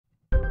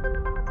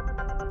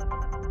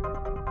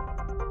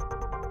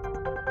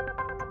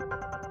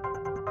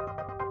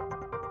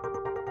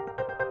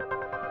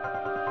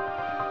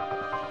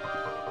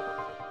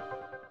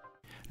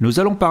Nous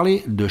allons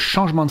parler de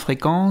changement de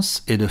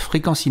fréquence et de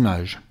fréquence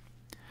image.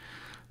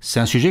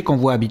 C'est un sujet qu'on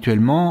voit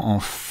habituellement en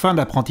fin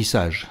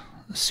d'apprentissage.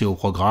 C'est au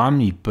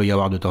programme, il peut y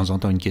avoir de temps en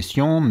temps une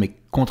question, mais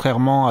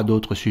contrairement à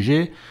d'autres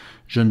sujets,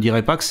 je ne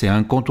dirais pas que c'est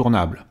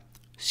incontournable.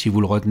 Si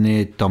vous le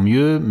retenez, tant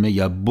mieux, mais il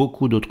y a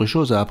beaucoup d'autres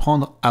choses à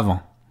apprendre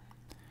avant.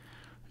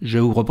 Je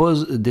vous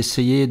propose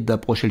d'essayer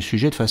d'approcher le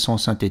sujet de façon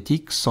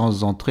synthétique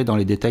sans entrer dans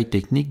les détails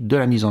techniques de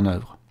la mise en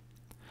œuvre.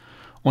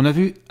 On a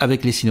vu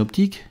avec les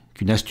synoptiques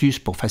qu'une astuce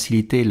pour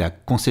faciliter la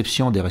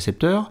conception des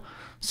récepteurs,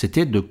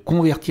 c'était de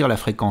convertir la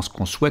fréquence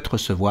qu'on souhaite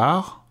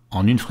recevoir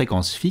en une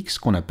fréquence fixe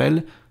qu'on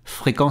appelle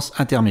fréquence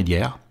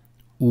intermédiaire,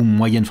 ou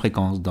moyenne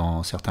fréquence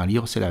dans certains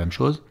livres, c'est la même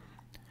chose.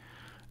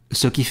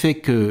 Ce qui fait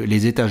que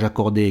les étages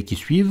accordés qui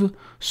suivent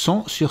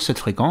sont sur cette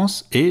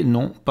fréquence et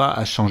n'ont pas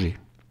à changer.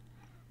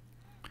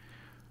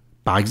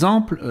 Par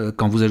exemple,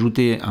 quand vous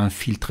ajoutez un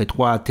filtre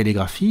étroit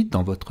télégraphie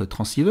dans votre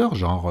transceiver,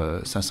 genre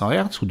 500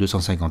 Hz ou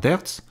 250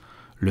 Hz,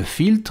 le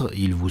filtre,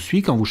 il vous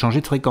suit quand vous changez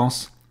de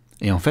fréquence.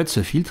 Et en fait,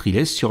 ce filtre, il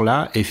est sur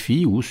la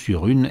FI ou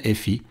sur une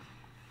FI.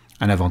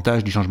 Un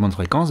avantage du changement de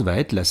fréquence va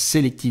être la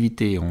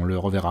sélectivité, on le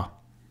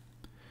reverra.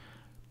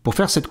 Pour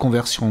faire cette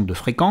conversion de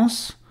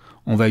fréquence,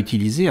 on va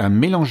utiliser un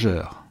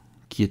mélangeur,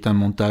 qui est un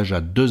montage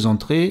à 2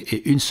 entrées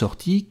et une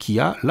sortie qui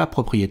a la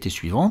propriété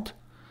suivante.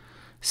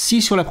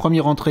 Si sur la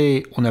première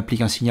entrée, on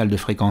applique un signal de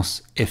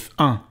fréquence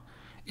F1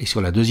 et sur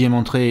la deuxième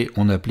entrée,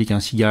 on applique un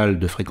signal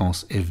de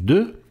fréquence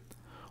F2,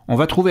 on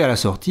va trouver à la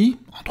sortie,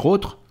 entre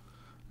autres,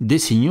 des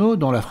signaux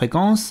dont la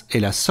fréquence est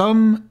la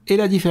somme et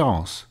la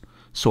différence,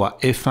 soit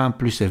F1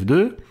 plus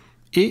F2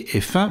 et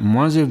F1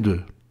 moins F2,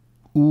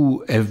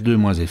 ou F2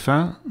 moins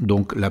F1,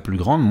 donc la plus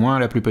grande moins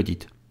la plus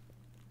petite.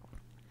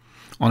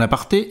 En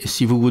aparté,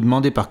 si vous vous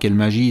demandez par quelle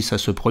magie ça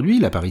se produit,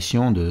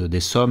 l'apparition des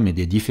sommes et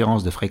des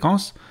différences de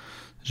fréquences,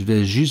 je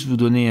vais juste vous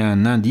donner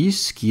un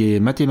indice qui est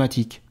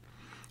mathématique.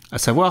 À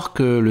savoir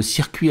que le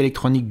circuit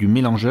électronique du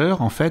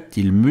mélangeur, en fait,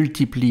 il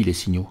multiplie les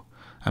signaux.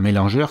 Un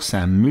mélangeur, c'est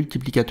un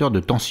multiplicateur de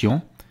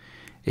tension.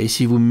 Et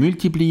si vous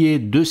multipliez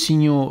 2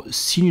 signaux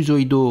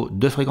sinusoïdaux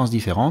de fréquences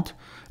différentes,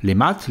 les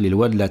maths, les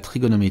lois de la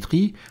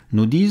trigonométrie,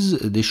 nous disent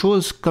des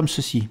choses comme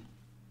ceci.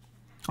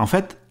 En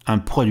fait, un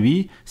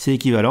produit, c'est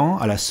équivalent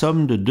à la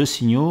somme de 2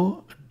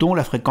 signaux dont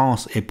la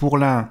fréquence est pour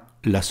l'un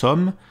la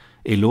somme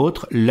et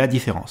l'autre la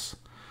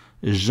différence.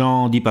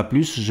 J'en dis pas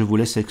plus, je vous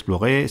laisse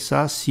explorer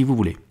ça si vous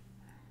voulez.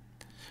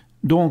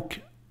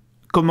 Donc,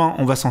 comment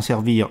on va s'en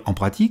servir en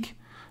pratique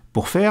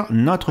pour faire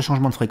notre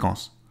changement de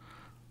fréquence?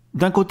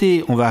 D'un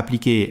côté, on va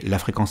appliquer la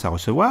fréquence à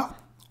recevoir,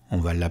 on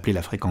va l'appeler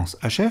la fréquence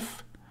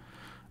HF.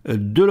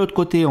 De l'autre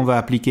côté, on va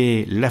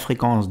appliquer la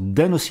fréquence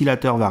d'un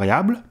oscillateur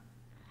variable,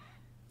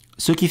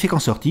 ce qui fait qu'en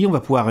sortie, on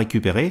va pouvoir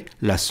récupérer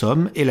la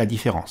somme et la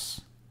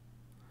différence.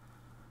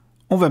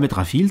 On va mettre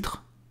un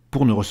filtre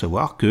pour ne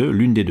recevoir que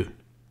l'une des deux.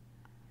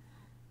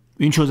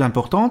 Une chose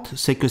importante,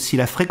 c'est que si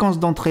la fréquence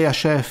d'entrée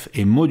HF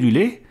est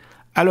modulée,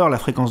 alors la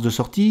fréquence de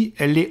sortie,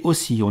 elle l'est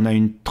aussi. On a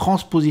une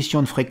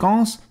transposition de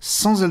fréquence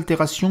sans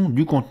altération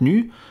du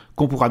contenu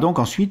qu'on pourra donc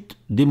ensuite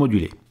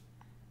démoduler.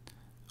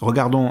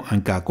 Regardons un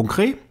cas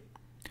concret.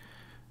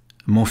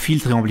 Mon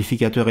filtre et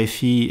amplificateur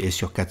FI est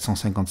sur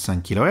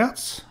 455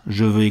 kHz.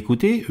 Je veux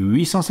écouter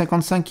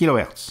 855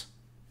 kHz.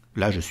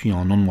 Là, je suis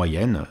en onde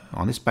moyenne,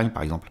 en Espagne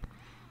par exemple.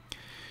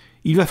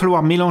 Il va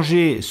falloir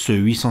mélanger ce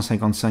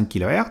 855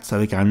 kHz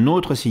avec un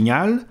autre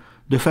signal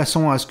de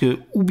façon à ce que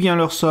ou bien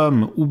leur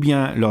somme ou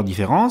bien leur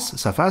différence,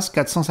 ça fasse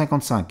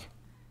 455.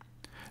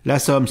 La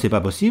somme, c'est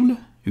pas possible.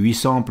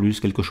 800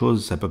 plus quelque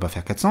chose, ça peut pas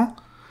faire 400.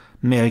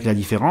 Mais avec la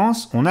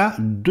différence, on a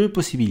 2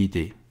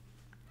 possibilités.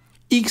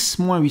 X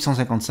moins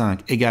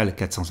 855 égale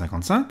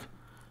 455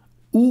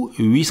 ou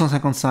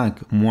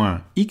 855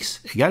 moins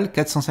X égale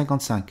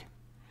 455.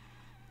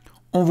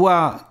 On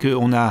voit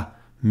qu'on a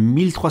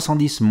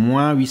 1310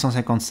 moins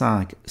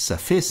 855, ça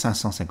fait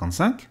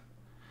 555.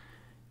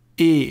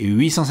 Et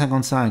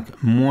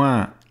 855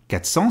 moins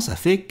 400, ça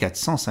fait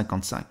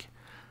 455.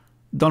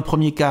 Dans le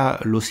premier cas,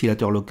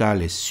 l'oscillateur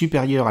local est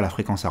supérieur à la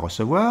fréquence à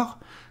recevoir.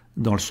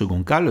 Dans le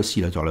second cas,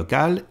 l'oscillateur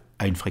local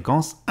a une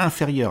fréquence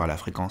inférieure à la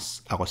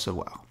fréquence à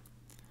recevoir.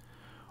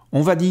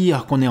 On va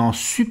dire qu'on est en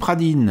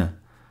supradyne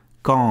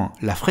quand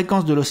la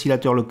fréquence de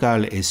l'oscillateur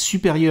local est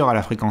supérieure à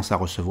la fréquence à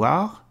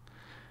recevoir.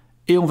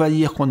 Et on va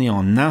dire qu'on est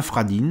en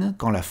infradyne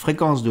quand la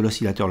fréquence de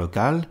l'oscillateur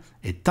local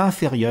est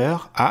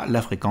inférieure à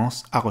la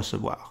fréquence à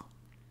recevoir.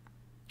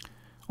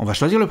 On va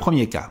choisir le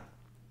premier cas.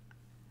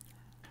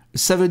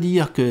 Ça veut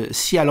dire que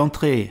si à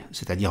l'entrée,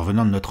 c'est-à-dire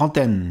venant de notre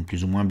antenne,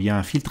 plus ou moins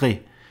bien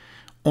filtrée,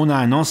 on a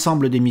un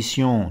ensemble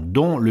d'émissions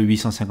dont le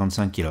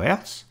 855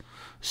 kHz,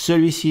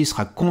 celui-ci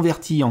sera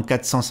converti en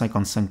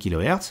 455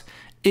 kHz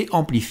et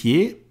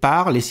amplifié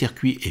par les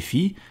circuits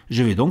FI.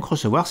 Je vais donc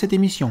recevoir cette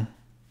émission.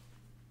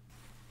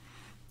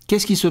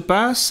 Qu'est-ce qui se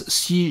passe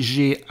si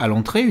j'ai à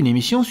l'entrée une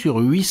émission sur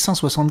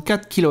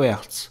 864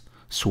 kHz,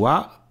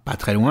 soit pas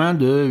très loin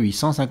de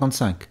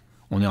 855?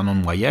 On est en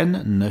onde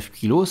moyenne, 9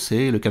 kg,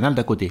 c'est le canal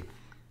d'à côté.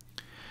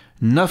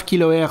 9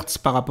 kHz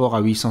par rapport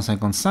à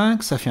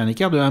 855, ça fait un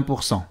écart de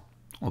 1%.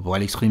 On pourrait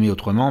l'exprimer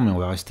autrement, mais on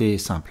va rester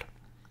simple.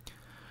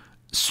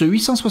 Ce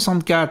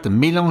 864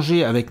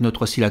 mélangé avec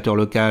notre oscillateur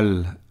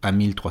local à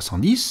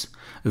 1310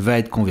 va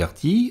être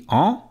converti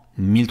en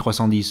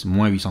 1310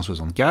 moins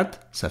 864,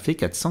 ça fait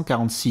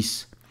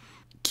 446,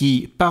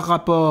 qui par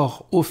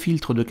rapport au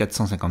filtre de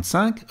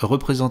 455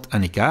 représente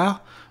un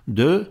écart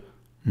de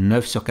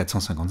 9 sur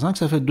 455,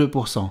 ça fait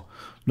 2%.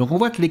 Donc on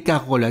voit que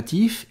l'écart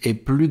relatif est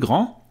plus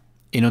grand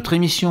et notre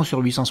émission sur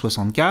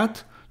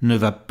 864 ne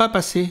va pas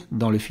passer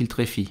dans le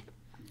filtre EFI.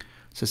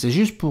 Ça c'est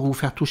juste pour vous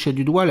faire toucher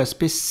du doigt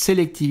l'aspect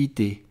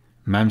sélectivité,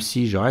 même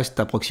si je reste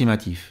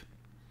approximatif.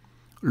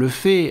 Le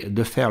fait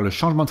de faire le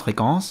changement de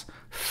fréquence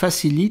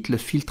facilite le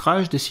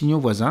filtrage des signaux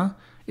voisins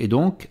et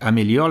donc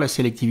améliore la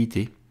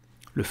sélectivité.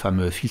 Le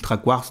fameux filtre à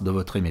quartz de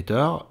votre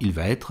émetteur, il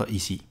va être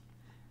ici.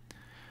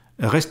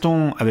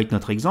 Restons avec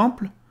notre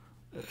exemple.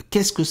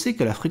 Qu'est-ce que c'est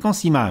que la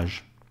fréquence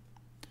image?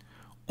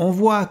 On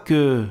voit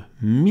que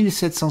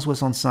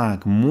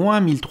 1765 moins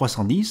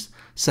 1310,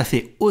 ça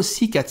fait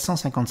aussi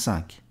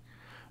 455.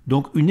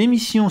 Donc une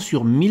émission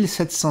sur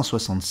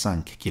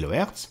 1765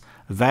 kHz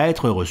va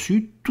être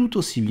reçue tout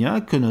aussi bien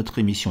que notre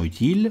émission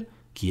utile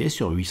qui est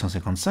sur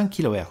 855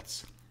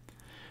 kHz.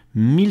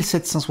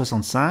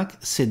 1765,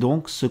 c'est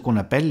donc ce qu'on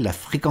appelle la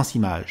fréquence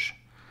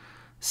image.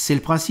 C'est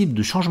le principe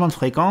de changement de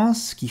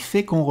fréquence qui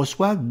fait qu'on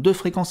reçoit deux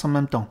fréquences en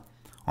même temps.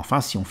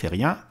 Enfin, si on ne fait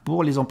rien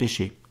pour les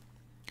empêcher.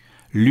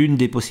 L'une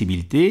des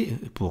possibilités,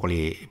 pour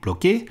les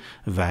bloquer,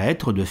 va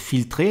être de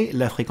filtrer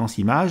la fréquence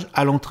image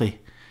à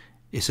l'entrée.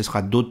 Et ce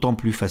sera d'autant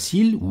plus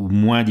facile ou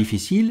moins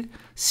difficile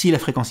si la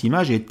fréquence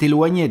image est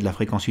éloignée de la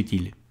fréquence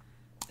utile.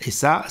 Et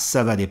ça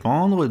va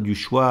dépendre du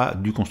choix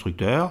du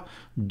constructeur,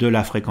 de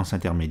la fréquence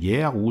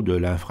intermédiaire ou de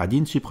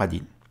l'infradyne,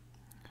 supradyne.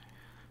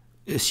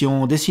 Si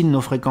on dessine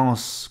nos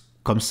fréquences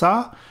comme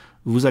ça,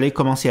 vous allez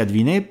commencer à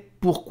deviner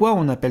pourquoi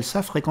on appelle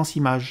ça fréquence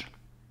image.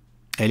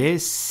 Elle est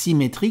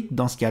symétrique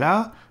dans ce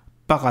cas-là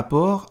par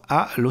rapport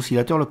à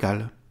l'oscillateur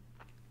local.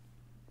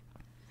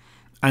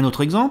 Un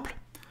autre exemple,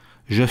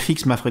 je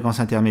fixe ma fréquence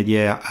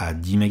intermédiaire à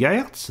 10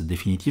 MHz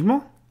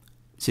définitivement.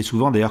 C'est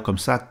souvent d'ailleurs comme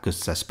ça que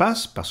ça se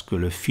passe parce que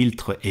le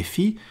filtre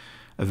EFI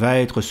va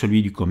être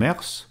celui du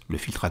commerce, le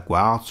filtre à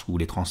quartz ou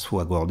les transfos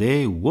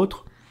accordés ou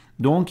autres.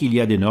 Donc il y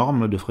a des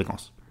normes de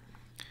fréquence.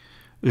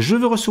 Je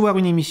veux recevoir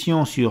une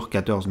émission sur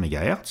 14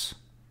 MHz.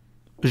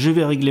 Je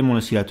vais régler mon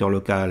oscillateur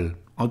local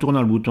en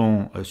tournant le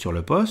bouton sur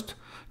le poste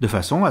de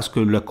façon à ce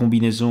que la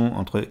combinaison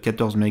entre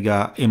 14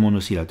 MHz et mon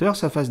oscillateur,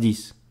 ça fasse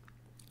 10.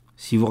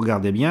 Si vous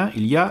regardez bien,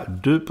 il y a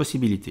deux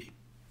possibilités.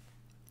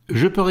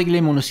 Je peux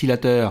régler mon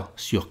oscillateur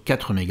sur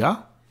 4 MHz,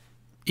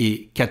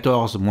 et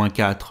 14 moins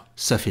 4,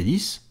 ça fait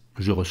 10,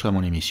 je reçois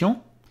mon émission.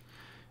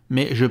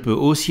 Mais je peux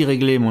aussi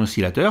régler mon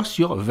oscillateur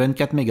sur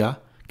 24 MHz,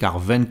 car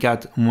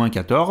 24 moins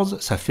 14,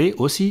 ça fait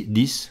aussi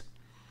 10.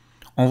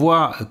 On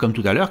voit, comme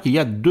tout à l'heure, qu'il y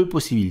a deux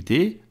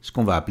possibilités, ce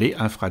qu'on va appeler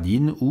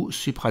infradyne ou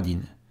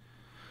supradyne.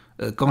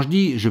 Quand je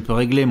dis je peux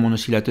régler mon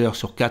oscillateur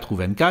sur 4 ou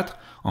 24,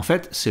 en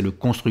fait, c'est le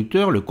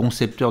constructeur, le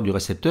concepteur du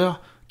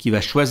récepteur, qui va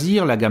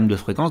choisir la gamme de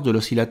fréquences de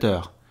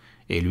l'oscillateur.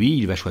 Et lui,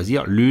 il va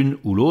choisir l'une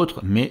ou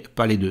l'autre, mais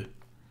pas les deux.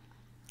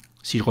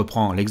 Si je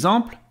reprends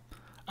l'exemple,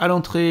 à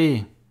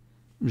l'entrée,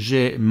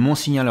 j'ai mon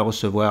signal à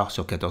recevoir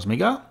sur 14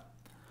 MHz.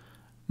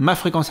 Ma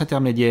fréquence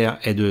intermédiaire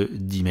est de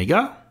 10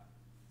 MHz.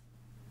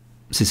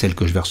 C'est celle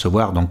que je vais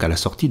recevoir donc à la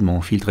sortie de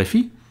mon filtre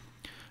EFI.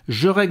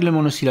 Je règle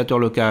mon oscillateur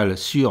local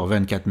sur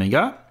 24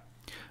 MHz.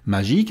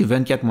 Magique,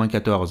 24 moins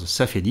 14,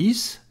 ça fait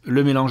 10.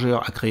 Le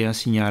mélangeur a créé un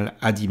signal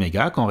à 10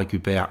 MHz qu'on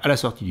récupère à la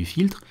sortie du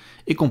filtre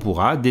et qu'on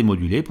pourra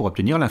démoduler pour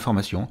obtenir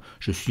l'information.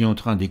 Je suis en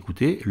train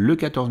d'écouter le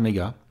 14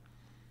 MHz.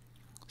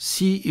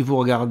 Si vous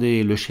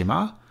regardez le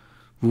schéma,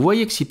 vous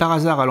voyez que si par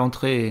hasard à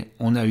l'entrée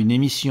on a une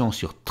émission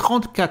sur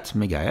 34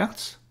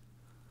 MHz,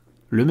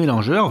 le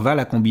mélangeur va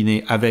la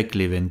combiner avec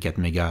les 24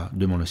 MHz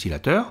de mon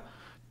oscillateur.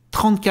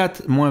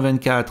 34 moins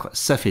 24,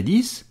 ça fait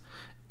 10.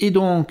 Et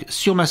donc,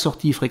 sur ma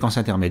sortie fréquence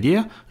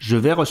intermédiaire, je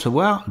vais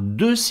recevoir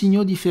deux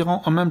signaux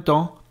différents en même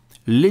temps.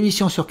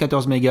 L'émission sur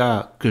 14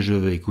 MHz que je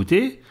veux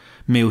écouter,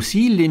 mais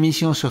aussi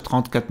l'émission sur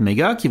 34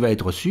 MHz qui va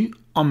être reçue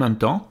en même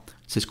temps.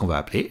 C'est ce qu'on va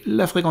appeler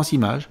la fréquence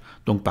image.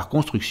 Donc par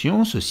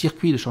construction, ce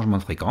circuit de changement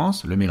de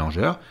fréquence, le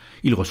mélangeur,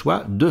 il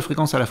reçoit deux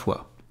fréquences à la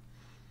fois.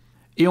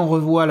 Et on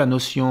revoit la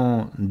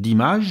notion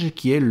d'image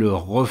qui est le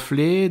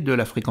reflet de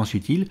la fréquence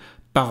utile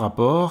par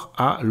rapport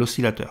à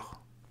l'oscillateur.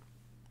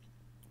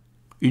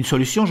 Une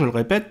solution, je le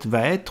répète,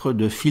 va être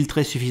de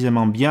filtrer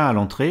suffisamment bien à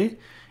l'entrée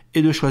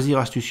et de choisir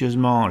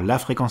astucieusement la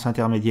fréquence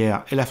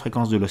intermédiaire et la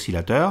fréquence de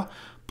l'oscillateur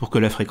pour que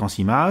la fréquence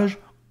image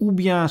ou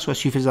bien soit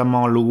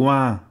suffisamment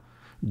loin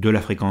de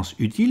la fréquence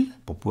utile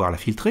pour pouvoir la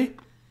filtrer.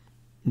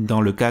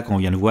 Dans le cas qu'on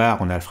vient de voir,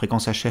 on a la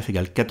fréquence HF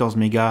égale 14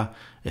 MHz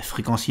et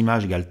fréquence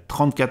image égale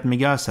 34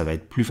 MHz, ça va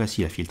être plus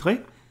facile à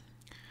filtrer.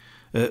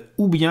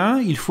 Ou bien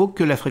il faut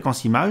que la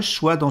fréquence image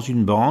soit dans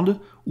une bande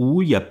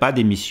où il n'y a pas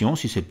d'émission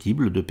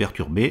susceptible de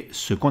perturber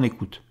ce qu'on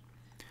écoute.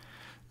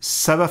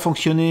 Ça va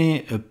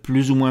fonctionner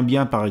plus ou moins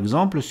bien par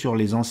exemple sur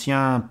les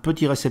anciens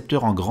petits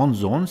récepteurs en grande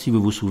zone, si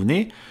vous vous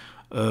souvenez,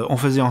 on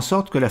faisait en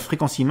sorte que la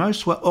fréquence image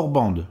soit hors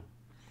bande.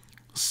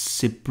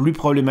 C'est plus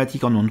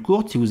problématique en ondes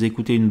courtes. Si vous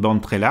écoutez une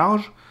bande très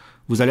large,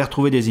 vous allez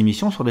retrouver des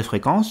émissions sur des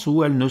fréquences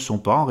où elles ne sont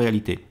pas en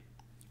réalité.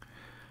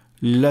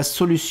 La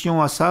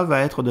solution à ça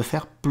va être de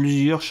faire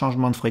plusieurs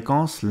changements de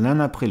fréquence l'un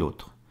après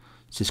l'autre.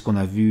 C'est ce qu'on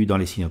a vu dans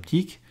les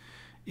synoptiques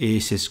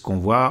et c'est ce qu'on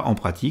voit en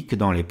pratique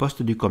dans les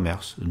postes du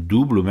commerce.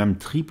 Double ou même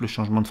triple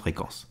changement de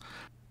fréquence.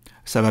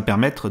 Ça va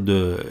permettre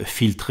de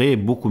filtrer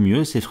beaucoup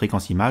mieux ces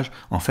fréquences images,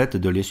 en fait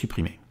de les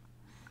supprimer.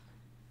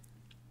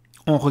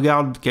 On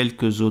regarde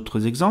quelques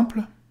autres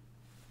exemples.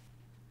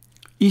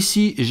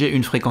 Ici, j'ai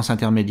une fréquence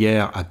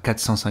intermédiaire à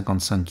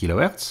 455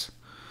 kHz.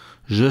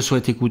 Je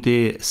souhaite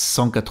écouter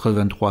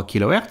 183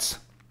 kHz.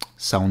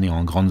 Ça, on est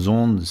en grandes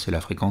ondes, c'est la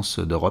fréquence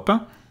d'Europe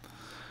 1.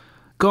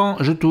 Quand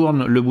je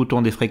tourne le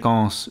bouton des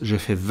fréquences, je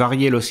fais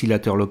varier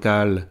l'oscillateur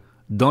local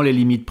dans les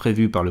limites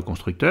prévues par le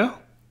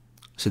constructeur.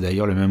 C'est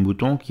d'ailleurs le même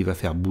bouton qui va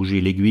faire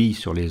bouger l'aiguille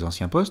sur les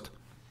anciens postes.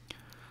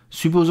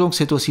 Supposons que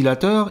cet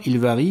oscillateur, il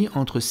varie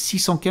entre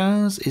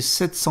 615 et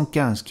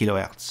 715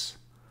 kHz.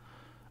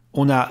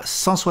 On a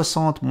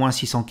 160 moins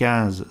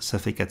 615, ça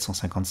fait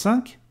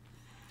 455.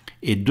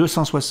 Et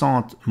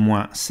 260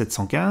 moins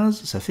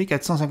 715, ça fait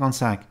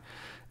 455.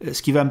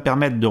 Ce qui va me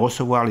permettre de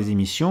recevoir les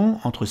émissions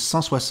entre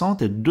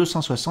 160 et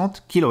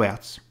 260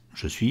 kHz.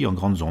 Je suis en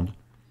grandes ondes.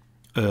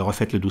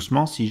 Refaites-le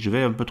doucement si je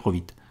vais un peu trop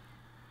vite.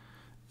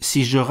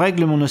 Si je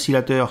règle mon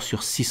oscillateur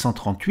sur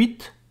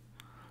 638,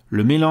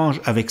 le mélange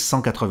avec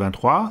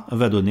 183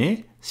 va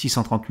donner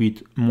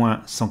 638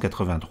 moins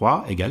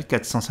 183 égale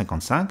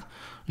 455.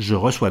 Je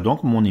reçois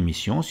donc mon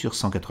émission sur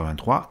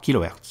 183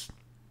 kHz.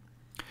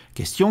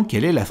 Question,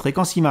 quelle est la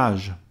fréquence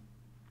image?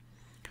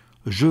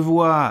 Je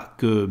vois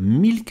que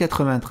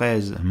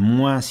 1093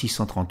 moins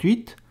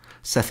 638,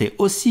 ça fait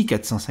aussi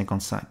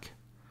 455.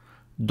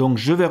 Donc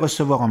je vais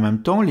recevoir en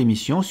même temps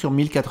l'émission sur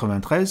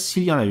 1093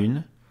 s'il y en a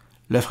une.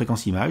 La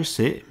fréquence image,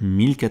 c'est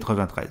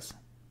 1093.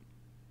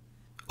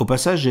 Au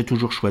passage, j'ai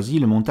toujours choisi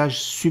le montage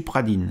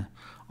supradyne.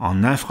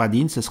 En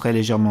infradyne, ce serait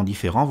légèrement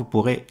différent, vous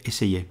pourrez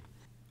essayer.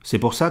 C'est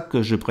pour ça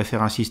que je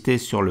préfère insister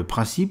sur le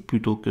principe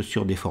plutôt que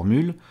sur des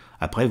formules.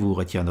 Après, vous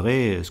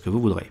retiendrez ce que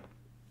vous voudrez.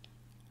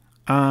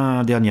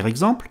 Un dernier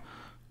exemple.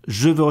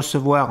 Je veux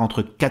recevoir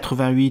entre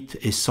 88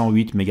 et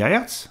 108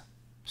 MHz.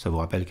 Ça vous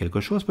rappelle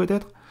quelque chose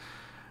peut-être?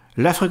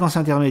 La fréquence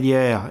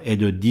intermédiaire est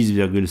de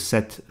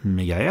 10,7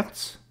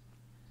 MHz.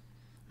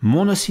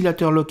 Mon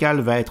oscillateur local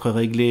va être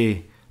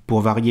réglé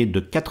pour varier de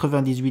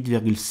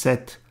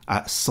 98,7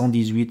 à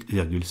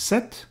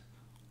 118,7.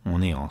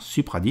 On est en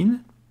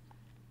supradyne.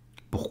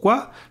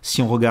 Pourquoi?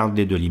 Si on regarde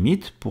les deux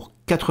limites, pour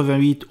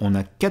 88, on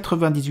a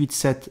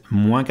 98,7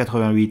 moins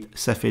 88,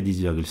 ça fait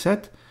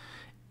 10,7.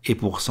 Et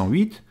pour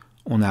 108,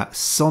 on a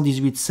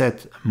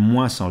 118,7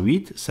 moins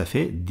 108, ça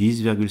fait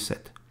 10,7.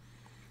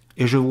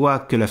 Et je vois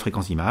que la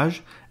fréquence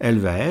image, elle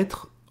va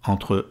être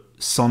entre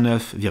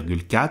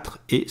 109,4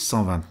 et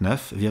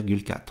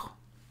 129,4.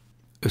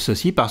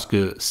 Ceci parce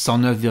que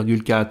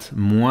 109,4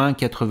 moins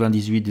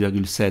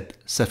 98,7,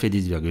 ça fait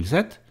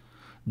 10,7.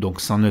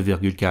 Donc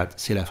 109,4,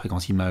 c'est la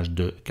fréquence image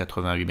de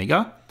 88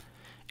 mégas.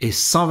 Et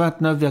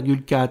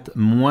 129,4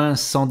 moins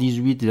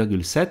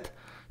 118,7,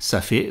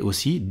 ça fait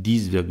aussi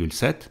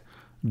 10,7.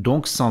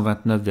 Donc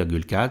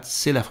 129,4,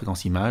 c'est la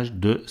fréquence image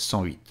de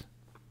 108.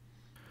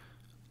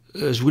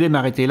 Je voulais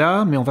m'arrêter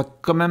là, mais on va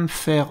quand même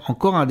faire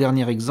encore un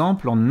dernier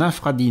exemple en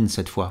infradyne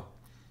cette fois.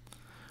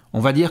 On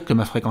va dire que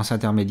ma fréquence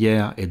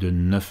intermédiaire est de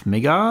 9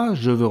 mégas.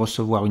 Je veux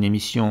recevoir une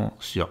émission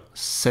sur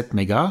 7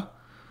 mégas.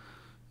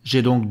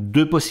 J'ai donc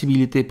deux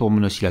possibilités pour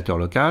mon oscillateur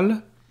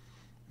local.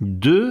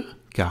 2,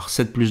 car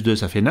 7 plus 2,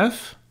 ça fait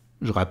 9.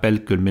 Je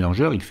rappelle que le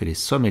mélangeur, il fait les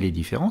sommes et les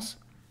différences.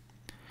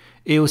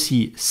 Et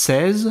aussi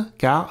 16,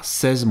 car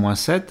 16 moins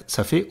 7,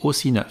 ça fait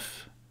aussi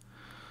 9.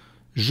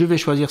 Je vais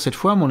choisir cette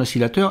fois mon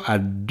oscillateur à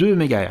 2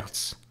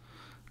 MHz.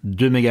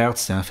 2 MHz,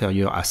 c'est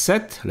inférieur à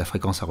 7, la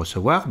fréquence à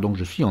recevoir, donc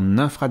je suis en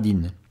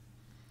infradyne.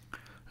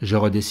 Je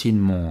redessine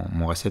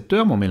mon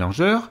récepteur, mon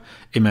mélangeur,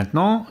 et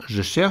maintenant,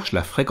 je cherche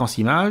la fréquence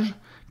image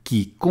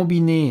qui,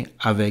 combinée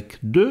avec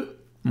 2,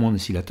 mon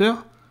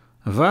oscillateur,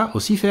 va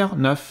aussi faire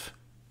 9.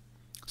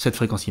 Cette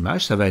fréquence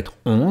image, ça va être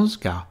 11,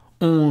 car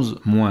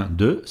 11 moins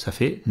 2, ça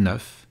fait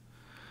 9.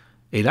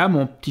 Et là,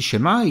 mon petit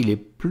schéma, il est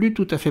plus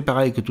tout à fait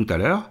pareil que tout à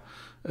l'heure.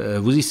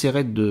 Vous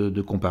essaierez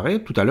de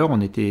comparer. Tout à l'heure,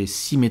 on était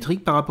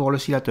symétrique par rapport à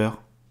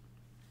l'oscillateur.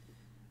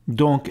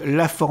 Donc,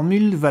 la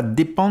formule va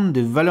dépendre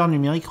des valeurs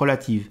numériques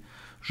relatives.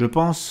 Je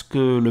pense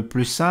que le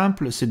plus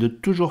simple, c'est de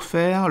toujours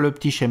faire le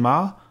petit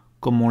schéma,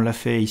 comme on l'a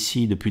fait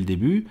ici depuis le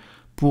début,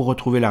 pour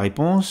retrouver la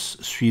réponse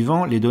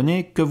suivant les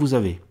données que vous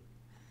avez.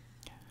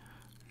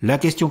 La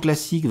question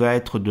classique va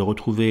être de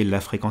retrouver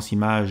la fréquence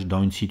image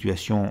dans une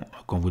situation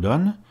qu'on vous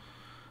donne.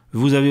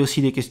 Vous avez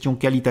aussi des questions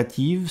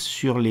qualitatives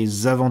sur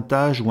les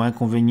avantages ou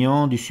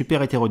inconvénients du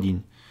super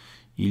hétérodyne.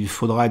 Il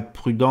faudra être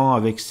prudent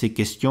avec ces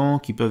questions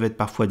qui peuvent être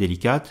parfois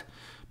délicates,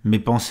 mais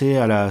pensez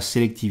à la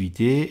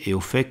sélectivité et au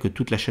fait que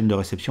toute la chaîne de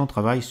réception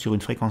travaille sur une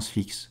fréquence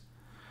fixe.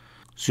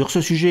 Sur ce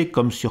sujet,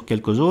 comme sur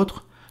quelques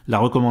autres, la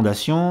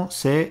recommandation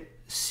c'est,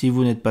 si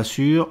vous n'êtes pas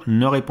sûr,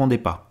 ne répondez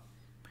pas.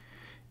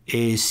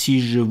 Et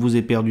si je vous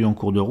ai perdu en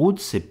cours de route,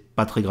 c'est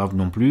pas très grave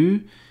non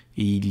plus.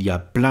 Il y a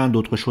plein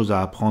d'autres choses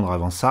à apprendre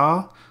avant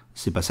ça.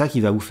 C'est pas ça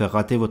qui va vous faire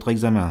rater votre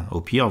examen.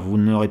 Au pire, vous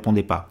ne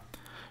répondez pas.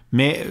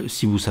 Mais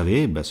si vous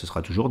savez, ce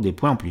sera toujours des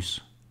points en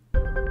plus.